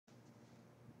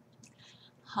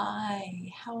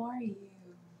Hi, how are you?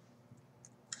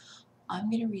 I'm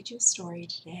going to read you a story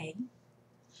today.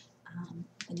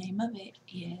 The name of it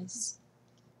is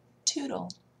Tootle.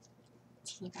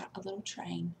 It's about a little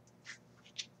train.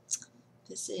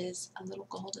 This is a little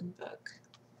golden book.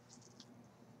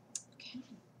 Okay.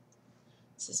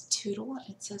 It says Tootle.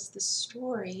 It says the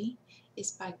story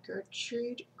is by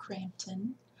Gertrude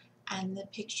Crampton and the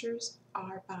pictures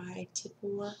are by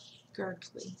Tipper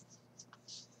Gertley.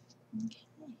 Okay.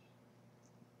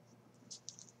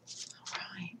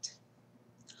 All right.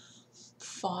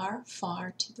 Far,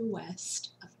 far to the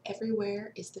west of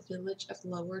everywhere is the village of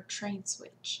Lower Train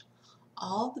Switch.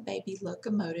 All the baby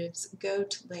locomotives go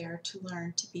to there to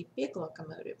learn to be big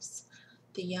locomotives.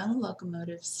 The young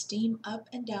locomotives steam up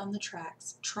and down the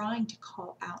tracks, trying to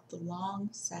call out the long,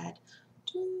 sad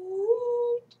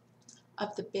toot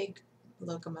of the big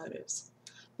locomotives.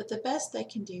 But the best they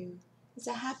can do is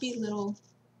a happy little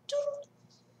toot.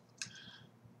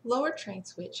 Lower Train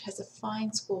Switch has a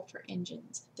fine school for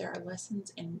engines. There are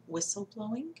lessons in whistle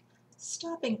blowing,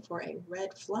 stopping for a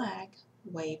red flag,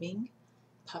 waving,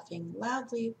 puffing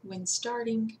loudly when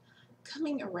starting,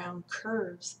 coming around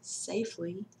curves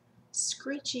safely,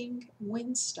 screeching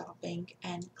when stopping,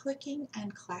 and clicking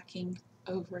and clacking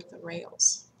over the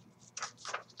rails.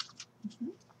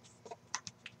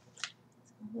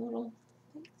 Little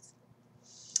things.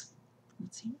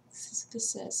 Let's see. This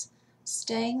says,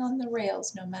 staying on the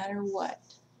rails no matter what.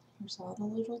 Here's all the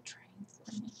little trains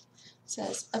for me. It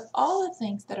says, of all the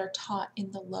things that are taught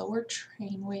in the Lower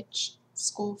Trainwich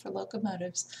School for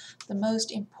Locomotives, the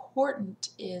most important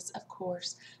is, of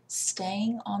course,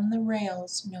 staying on the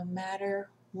rails no matter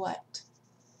what.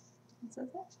 What says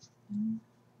that?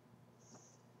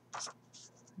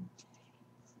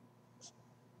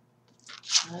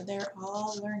 They're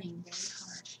all learning very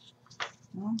hard.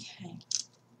 Okay.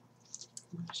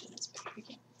 I'll show this picture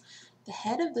again. The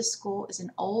head of the school is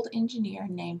an old engineer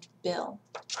named Bill.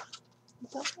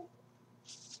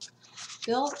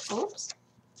 Bill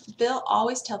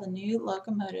always tells the new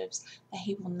locomotives that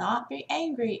he will not be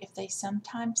angry if they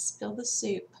sometimes spill the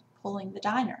soup pulling the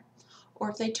diner, or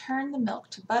if they turn the milk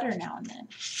to butter now and then.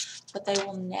 But they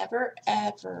will never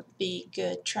ever be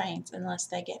good trains unless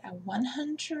they get a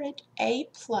 100 A+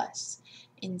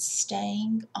 in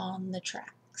staying on the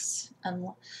tracks and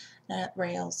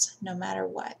rails no matter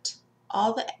what.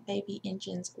 All the baby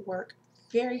engines work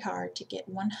very hard to get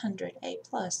 100 A+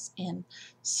 in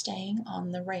staying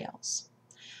on the rails.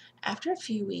 After a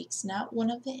few weeks, not one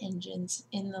of the engines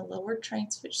in the Lower Train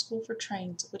Switch School for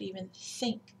Trains would even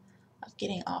think of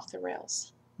getting off the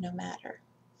rails, no matter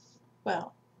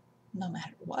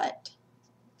what.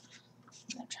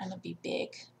 I'm trying to be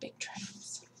big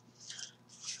trains.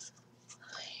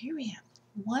 Here we have.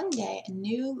 One day, a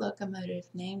new locomotive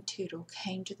named Tootle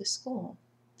came to the school.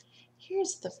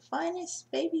 Here's the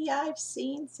finest baby I've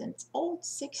seen since old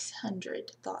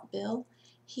 600, thought Bill.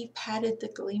 He patted the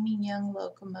gleaming young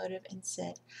locomotive and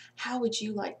said, how would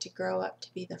you like to grow up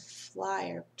to be the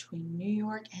flyer between New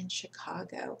York and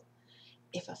Chicago?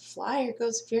 If a flyer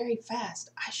goes very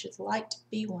fast, I should like to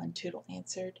be one, Tootle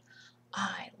answered.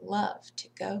 I love to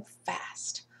go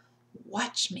fast.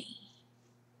 Watch me.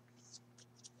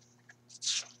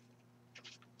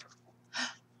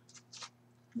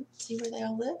 See where they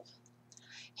all live?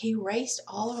 He raced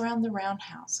all around the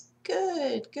roundhouse.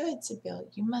 Good, good, said Bill.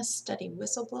 You must study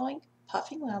whistle blowing,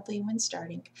 puffing loudly when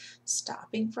starting,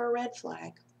 stopping for a red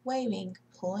flag, waving,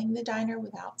 pulling the diner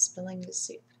without spilling the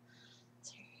soup.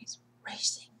 So he's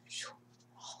racing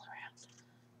all around.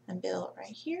 And Bill right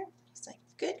here, he's like,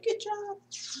 good job.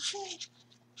 Okay.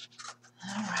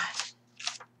 All right.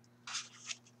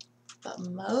 But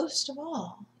most of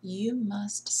all, you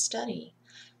must study.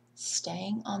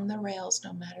 Staying on the rails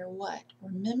no matter what.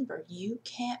 Remember, you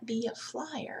can't be a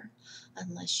flyer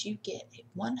unless you get a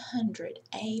 100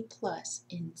 A+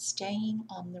 in staying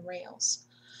on the rails.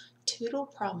 Tootle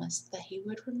promised that he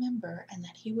would remember and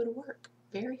that he would work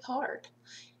very hard.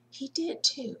 He did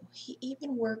too. He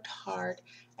even worked hard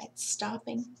at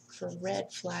stopping for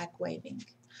red flag waving.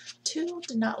 Tootle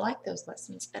did not like those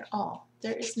lessons at all.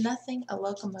 There is nothing a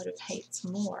locomotive hates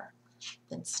more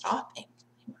than stopping.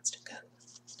 He wants to go.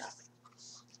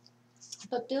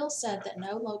 But Bill said that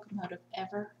no locomotive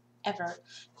ever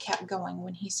kept going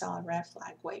when he saw a red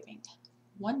flag waving.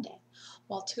 One day,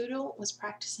 while Tootle was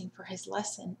practicing for his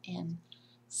lesson in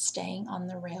staying on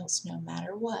the rails no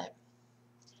matter what,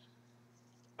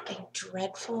 a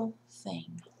dreadful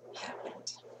thing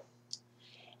happened.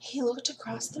 He looked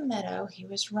across the meadow he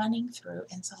was running through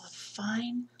and saw a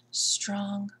fine,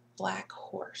 strong, black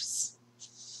horse.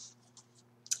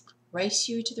 "Race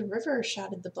you to the river,"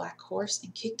 shouted the black horse,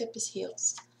 and kicked up his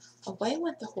heels. Away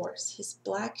went the horse. His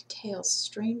black tail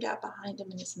streamed out behind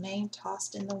him, and his mane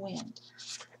tossed in the wind.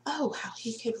 Oh, how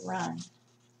he could run!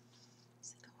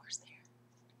 See the horse there?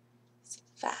 He's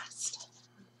fast.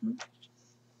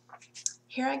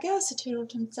 "Here I go," said Tootle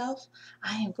to himself.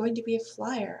 "I am going to be a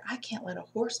flyer. I can't let a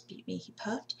horse beat me," he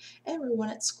puffed. "Everyone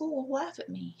at school will laugh at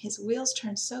me." His wheels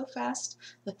turned so fast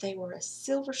that they were as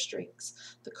silver streaks.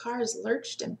 The cars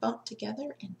lurched and bumped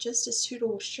together, and just as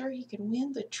Tootle was sure he could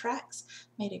win, the tracks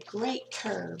made a great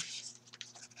curve.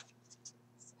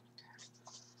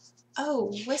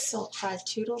 "Oh, whistle!" cried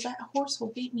Tootle. "That horse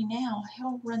will beat me now.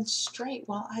 He'll run straight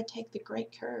while I take the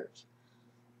great curve."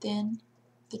 Then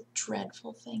the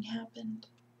dreadful thing happened.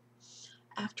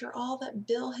 After all that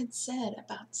Bill had said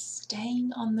about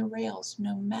staying on the rails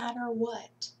no matter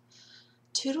what,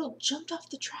 Tootle jumped off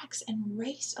the tracks and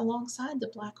raced alongside the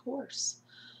black horse.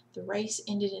 The race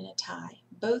ended in a tie.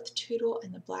 Both Tootle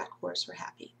and the black horse were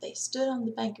happy. They stood on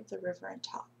the bank of the river and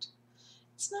talked.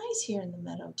 "It's nice here in the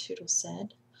meadow," Tootle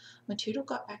said. When Tootle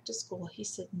got back to school, he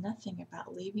said nothing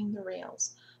about leaving the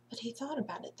rails, but he thought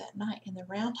about it that night in the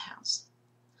roundhouse.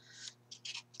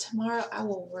 "Tomorrow I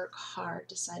will work hard,"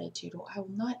 decided Tootle. "I will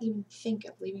not even think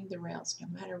of leaving the rails, no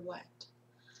matter what."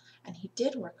 And he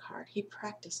did work hard. He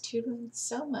practiced tootling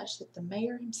so much that the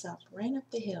mayor himself ran up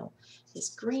the hill, his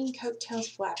green coat-tails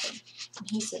flapping, and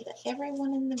he said that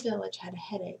everyone in the village had a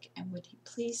headache, and would he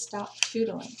please stop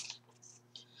tootling.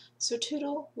 So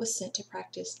Tootle was sent to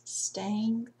practice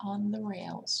staying on the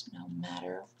rails, no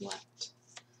matter what.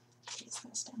 He's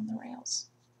going to stay on the rails.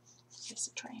 It's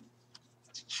a train.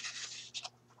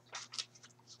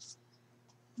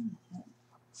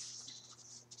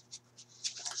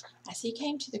 As he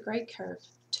came to the great curve,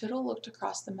 Tootle looked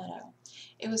across the meadow.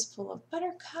 It was full of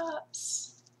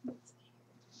buttercups.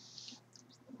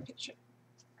 Picture.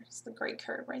 It's the great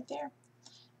curve right there.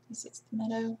 It's the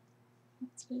meadow.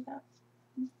 Let's do that.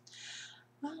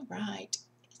 All right.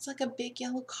 It's like a big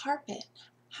yellow carpet.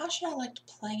 How should I like to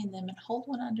play in them and hold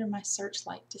one under my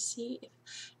searchlight to see if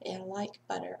it'll like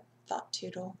butter, thought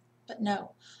Tootle. But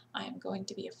no, I am going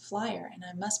to be a flyer, and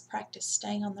I must practice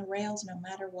staying on the rails no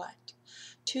matter what.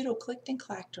 Tootle clicked and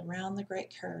clacked around the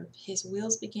great curve. His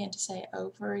wheels began to say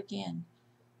over again,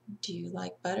 "Do you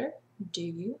like butter? Do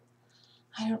you?"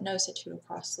 "I don't know," said Tootle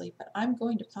crossly, "but I'm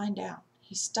going to find out."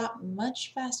 He stopped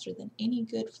much faster than any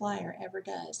good flyer ever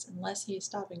does, unless he is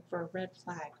stopping for a red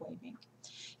flag waving.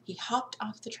 He hopped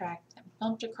off the track and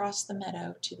bumped across the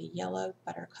meadow to the yellow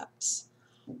buttercups.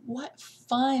 "What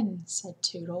fun!" said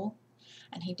Tootle,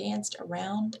 and he danced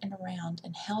around and around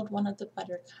and held one of the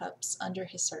buttercups under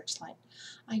his searchlight.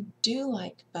 "I do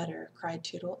like butter," cried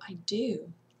Tootle. "I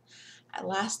do." At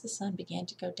last the sun began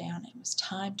to go down, and it was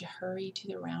time to hurry to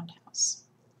the roundhouse.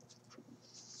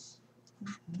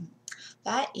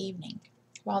 That evening,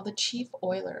 while the chief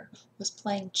oiler was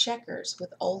playing checkers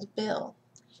with old Bill,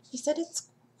 he said, "It's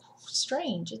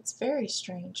strange, it's very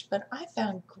strange, but I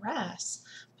found grass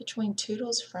between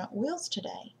Tootle's front wheels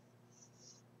today."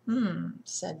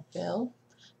 Said Bill.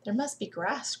 "There must be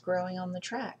grass growing on the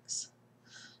tracks."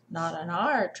 "Not on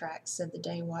our tracks," said the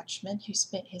day watchman, who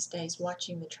spent his days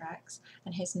watching the tracks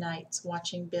and his nights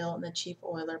watching Bill and the chief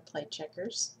oiler play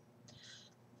checkers.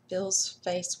 Bill's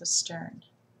face was stern.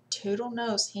 "Tootle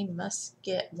knows he must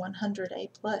get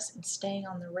 100A+ in staying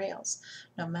on the rails,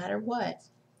 no matter what,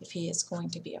 if he is going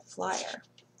to be a flyer."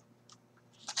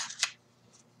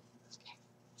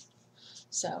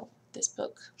 So this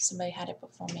book, somebody had it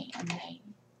before me, and they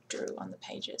drew on the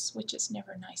pages, which is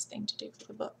never a nice thing to do for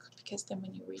the book, because then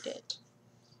when you read it,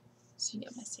 so you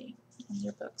get messy on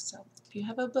your book. So if you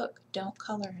have a book, don't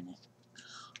color in it.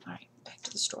 All right, back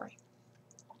to the story.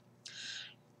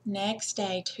 Next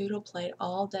day, Tootle played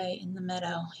all day in the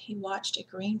meadow. He watched a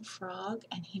green frog,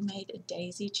 and he made a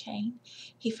daisy chain.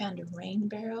 He found a rain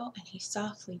barrel, and he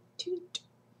softly toot,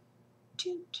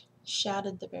 toot,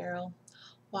 shouted the barrel.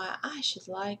 "Why, I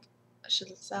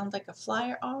should sound like a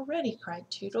flyer already,"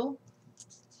 cried Tootle.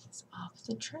 He's off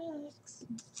the tracks.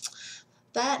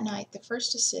 That night, the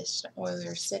first assistant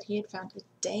oiler said he had found a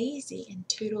daisy in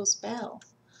Tootle's bell.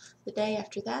 The day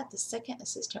after that, the second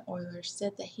assistant oiler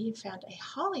said that he had found a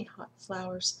hollyhock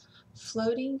flowers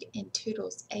floating in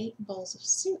Tootle's 8 bowls of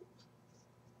soup.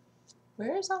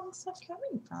 Where is all this stuff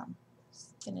coming from?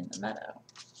 It's been in the meadow.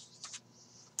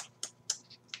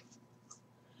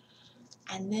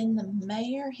 And then the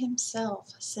mayor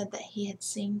himself said that he had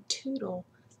seen Tootle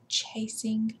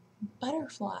chasing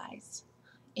butterflies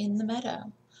in the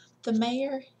meadow. The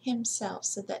mayor himself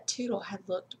said that Tootle had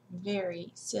looked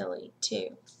very silly,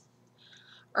 too.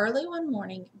 Early one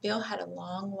morning, Bill had a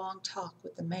long, long talk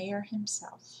with the mayor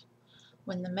himself.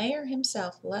 When the mayor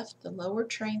himself left the lower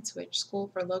train switch school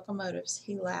for locomotives,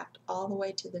 he laughed all the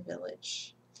way to the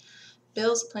village.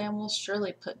 Bill's plan will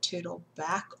surely put Tootle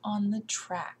back on the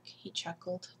track, he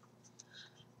chuckled.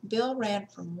 Bill ran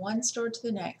from one store to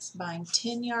the next, buying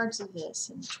 10 yards of this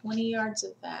and 20 yards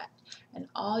of that, and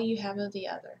all you have of the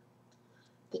other.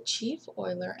 The chief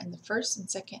oiler and the first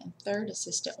and second and third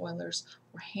assistant oilers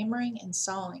were hammering and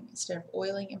sawing instead of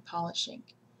oiling and polishing.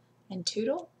 And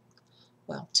Tootle?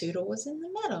 Well, Tootle was in the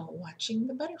meadow watching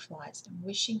the butterflies and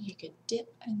wishing he could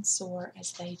dip and soar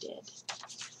as they did.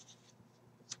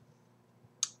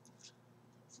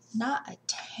 Not a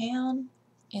town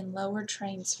in Lower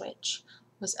Train Switch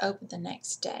was open the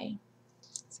next day.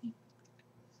 See?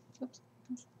 Oops.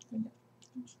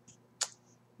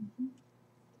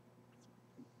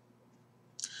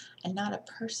 And not a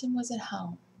person was at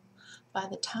home. By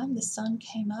the time the sun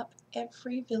came up,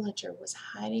 every villager was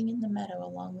hiding in the meadow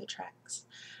along the tracks,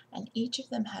 and each of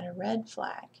them had a red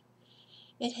flag.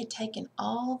 It had taken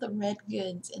all the red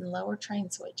goods in Lower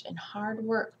Train Switch and hard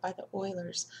work by the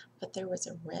oilers, but there was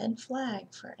a red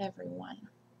flag for everyone.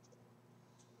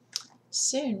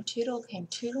 Soon Tootle came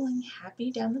tootling happy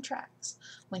down the tracks.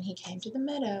 When he came to the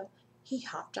meadow, he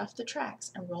hopped off the tracks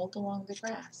and rolled along the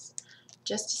grass.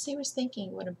 Just as he was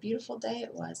thinking what a beautiful day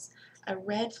it was, a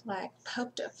red flag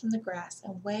poked up from the grass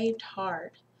and waved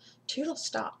hard. Tootle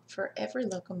stopped, for every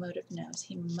locomotive knows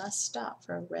he must stop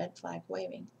for a red flag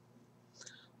waving.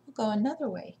 "We'll go another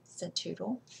way," said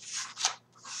Tootle.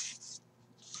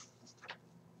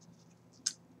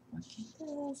 Look at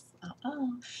this.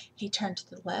 He turned to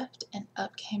the left, and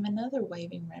up came another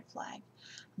waving red flag,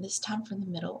 this time from the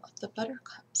middle of the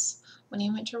buttercups. When he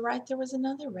went to right, there was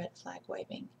another red flag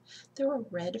waving. There were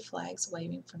red flags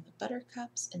waving from the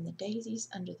buttercups and the daisies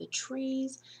under the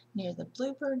trees, near the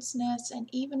bluebird's nest, and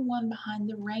even one behind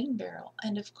the rain barrel.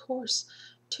 And of course,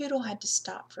 Tootle had to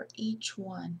stop for each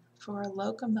one, for a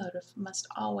locomotive must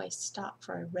always stop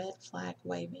for a red flag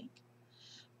waving.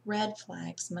 "Red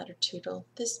flags," muttered Tootle.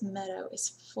 "This meadow is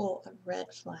full of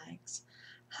red flags.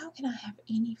 How can I have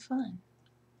any fun?"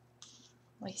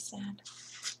 Well, he said,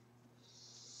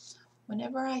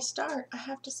 "Whenever I start, I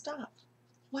have to stop.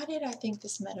 Why did I think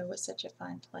this meadow was such a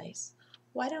fine place?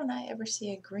 Why don't I ever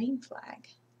see a green flag?"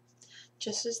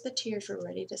 Just as the tears were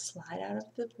ready to slide out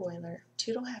of the boiler,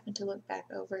 Tootle happened to look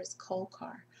back over his coal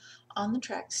car. On the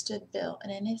track stood Bill,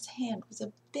 and in his hand was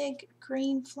a big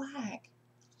green flag.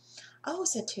 "Oh,"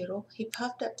 said Tootle. He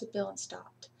puffed up to Bill and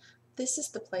stopped. "This is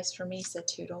the place for me," said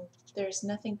Tootle. "There is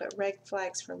nothing but red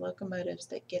flags for locomotives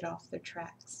that get off their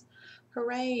tracks."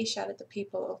 "Hooray!" shouted the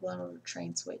people of Lower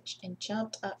Train Switch, and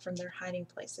jumped up from their hiding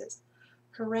places.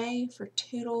 "Hooray for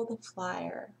Tootle the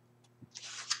Flyer!"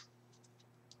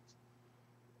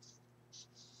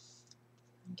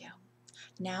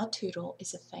 Now Tootle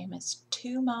is a famous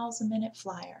 2 miles a minute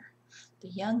flyer. The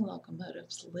young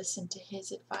locomotives listen to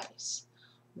his advice.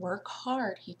 Work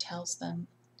hard, he tells them.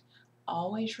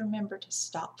 Always remember to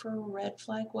stop for a red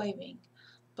flag waving,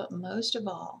 but most of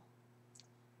all,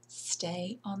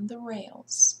 stay on the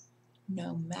rails,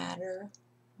 no matter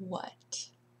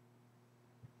what.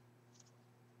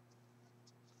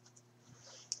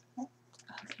 I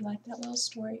hope you liked that little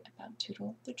story about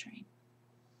Tootle the train.